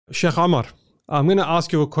Sheikh Omar, I'm going to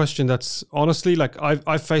ask you a question that's honestly, like,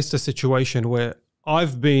 I've faced a situation where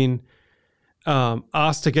I've been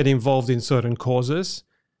asked to get involved in certain causes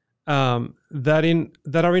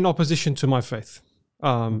that are in opposition to my faith,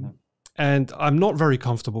 and I'm not very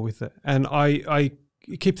comfortable with it. And I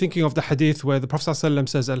keep thinking of the hadith where the Prophet ﷺ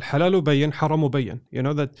says, "Al halalu bayyin, haramu bayyin." You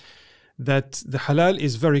know that the halal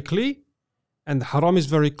is very clear and the haram is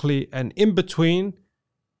very clear, and in between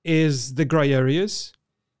is the grey areas.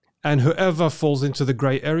 And whoever falls into the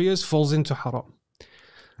gray areas falls into haram.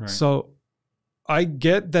 Right. So I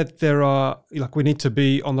get that there are, like, we need to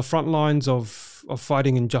be on the front lines of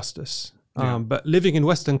fighting injustice. Yeah. But living in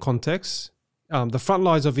Western contexts, the front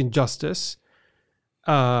lines of injustice,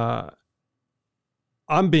 I'm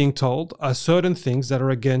being told, are certain things that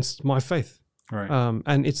are against my faith. Right.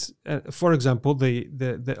 And it's, for example, the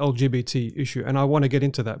LGBT issue. And I want to get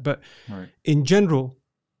into that. But right. In general,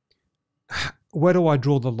 where do I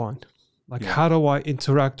draw the line? Like, how do I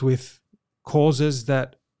interact with causes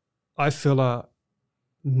that I feel are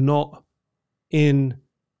not in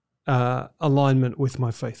alignment with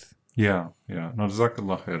my faith? Yeah. No,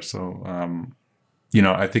 jazakallah khair. So,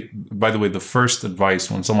 I think, by the way, the first advice,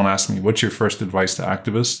 when someone asks me, what's your first advice to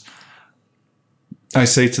activists? I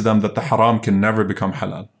say to them that the haram can never become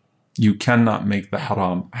halal. You cannot make the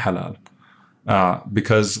haram halal.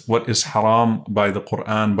 Because what is haram by the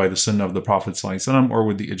Quran, by the Sunnah of the Prophet ﷺ, or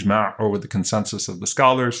with the ijma' or with the consensus of the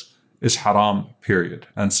scholars, is haram, period.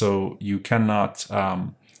 And so you cannot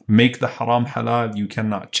make the haram halal, you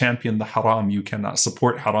cannot champion the haram, you cannot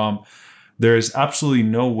support haram. There is absolutely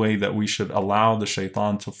no way that we should allow the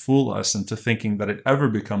shaitan to fool us into thinking that it ever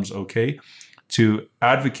becomes okay to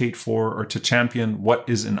advocate for or to champion what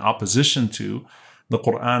is in opposition to the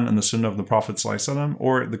Quran and the Sunnah of the Prophet ﷺ,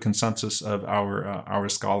 or the consensus of our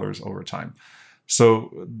scholars over time.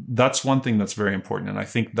 So that's one thing that's very important. And I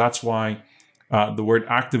think that's why the word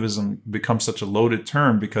activism becomes such a loaded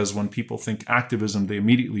term, because when people think activism, they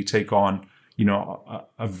immediately take on,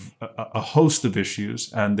 a host of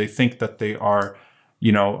issues, and they think that they are,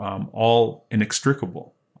 all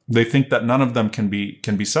inextricable. They think that none of them can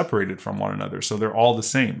be separated from one another. So they're all the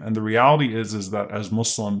same. And the reality is that as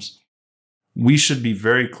Muslims, we should be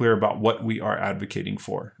very clear about what we are advocating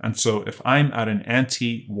for. And so if I'm at an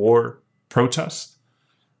anti-war protest,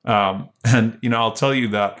 and I'll tell you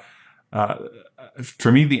that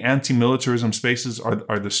for me, the anti-militarism spaces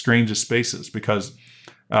are the strangest spaces, because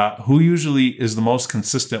who usually is the most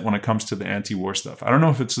consistent when it comes to the anti-war stuff? I don't know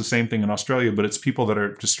if it's the same thing in Australia, but it's people that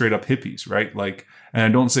are just straight up hippies, right? Like, and I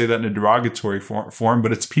don't say that in a derogatory form,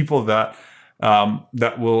 but it's people that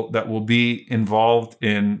will be involved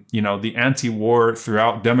in, the anti-war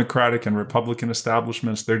throughout Democratic and Republican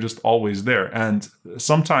establishments. They're just always there. And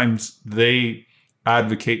sometimes they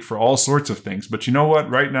advocate for all sorts of things. But you know what?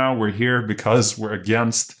 Right now we're here because we're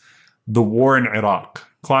against the war in Iraq.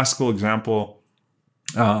 Classical example,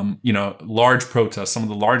 large protests. Some of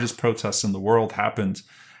the largest protests in the world happened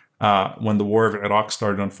when the war of Iraq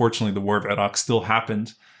started. Unfortunately, the war of Iraq still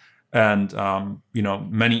happened. And,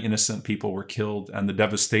 many innocent people were killed, and the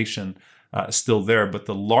devastation is still there. But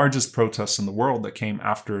the largest protests in the world that came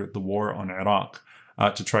after the war on Iraq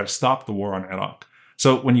to try to stop the war on Iraq.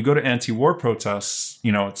 So when you go to anti-war protests,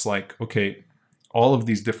 it's like, okay, all of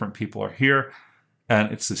these different people are here,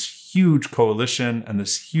 and it's this huge coalition and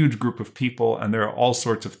this huge group of people, and there are all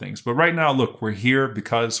sorts of things. But right now, look, we're here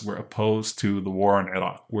because we're opposed to the war on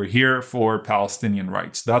Iraq. We're here for Palestinian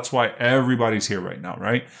rights. That's why everybody's here right now,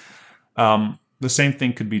 right? The same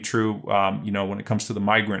thing could be true, when it comes to the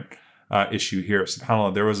migrant issue here.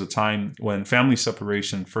 SubhanAllah, there was a time when family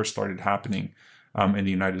separation first started happening in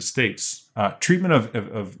the United States. Treatment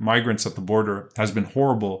of migrants at the border has been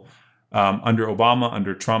horrible under Obama,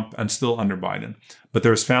 under Trump, and still under Biden. But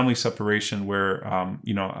there was family separation where,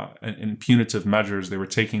 in punitive measures, they were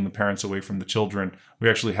taking the parents away from the children. We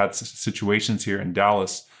actually had situations here in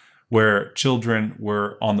Dallas where children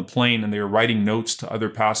were on the plane and they were writing notes to other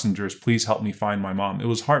passengers, please help me find my mom. It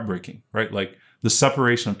was heartbreaking, right? Like the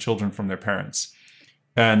separation of children from their parents.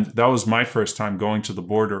 And that was my first time going to the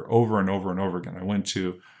border over and over and over again. I went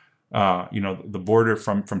to, the border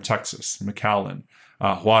from Texas, McAllen,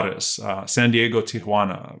 Juarez, San Diego,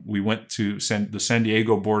 Tijuana. We went to the San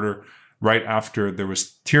Diego border right after there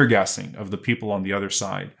was tear gassing of the people on the other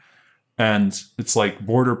side. And it's like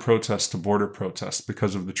border protest to border protest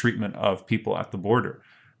because of the treatment of people at the border.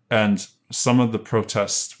 And some of the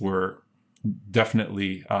protests were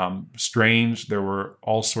definitely strange. There were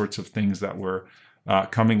all sorts of things that were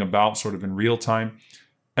coming about sort of in real time.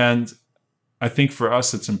 And I think for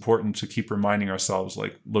us, it's important to keep reminding ourselves,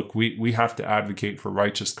 like, look, we have to advocate for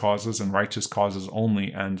righteous causes and righteous causes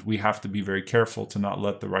only. And we have to be very careful to not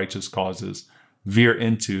let the righteous causes veer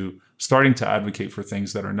into starting to advocate for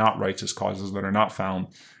things that are not righteous causes, that are not found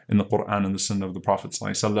in the Quran and the Sunnah of the Prophet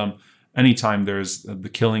ﷺ. Anytime there's the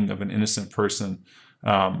killing of an innocent person,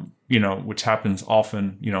 which happens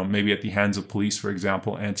often, maybe at the hands of police, for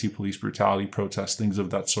example, anti-police brutality protests, things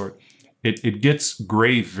of that sort, it gets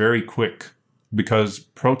grave very quick, because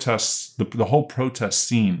protests, the whole protest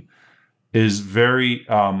scene is very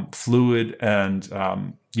fluid, and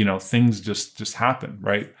things just happen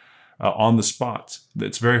right on the spot.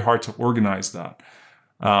 It's very hard to organize that.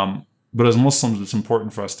 But as Muslims, it's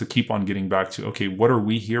important for us to keep on getting back to, okay, what are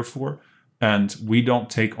we here for? And we don't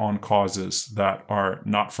take on causes that are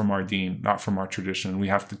not from our deen, not from our tradition. We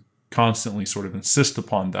have to constantly sort of insist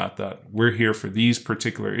upon that we're here for these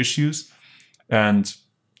particular issues. And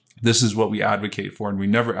this is what we advocate for. And we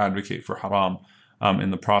never advocate for haram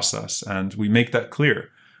in the process. And we make that clear,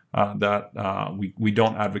 that we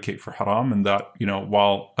don't advocate for haram. And that,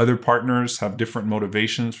 while other partners have different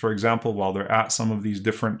motivations, for example, while they're at some of these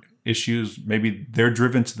different issues, maybe they're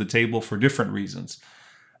driven to the table for different reasons.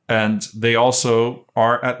 And they also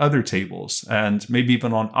are at other tables, and maybe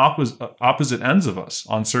even on opposite ends of us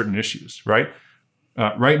on certain issues, right?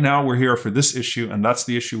 Right now, we're here for this issue, and that's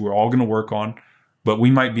the issue we're all going to work on. But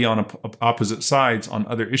we might be on opposite sides on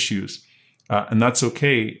other issues, and that's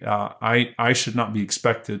okay. I should not be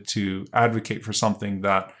expected to advocate for something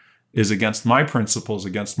that is against my principles,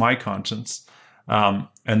 against my conscience.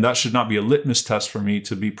 And that should not be a litmus test for me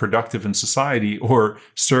to be productive in society or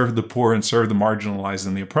serve the poor and serve the marginalized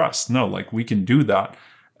and the oppressed. No, like, we can do that,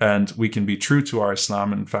 and we can be true to our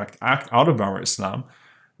Islam, and in fact, act out of our Islam.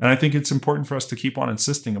 And I think it's important for us to keep on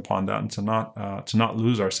insisting upon that, and to not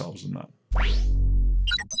lose ourselves in that.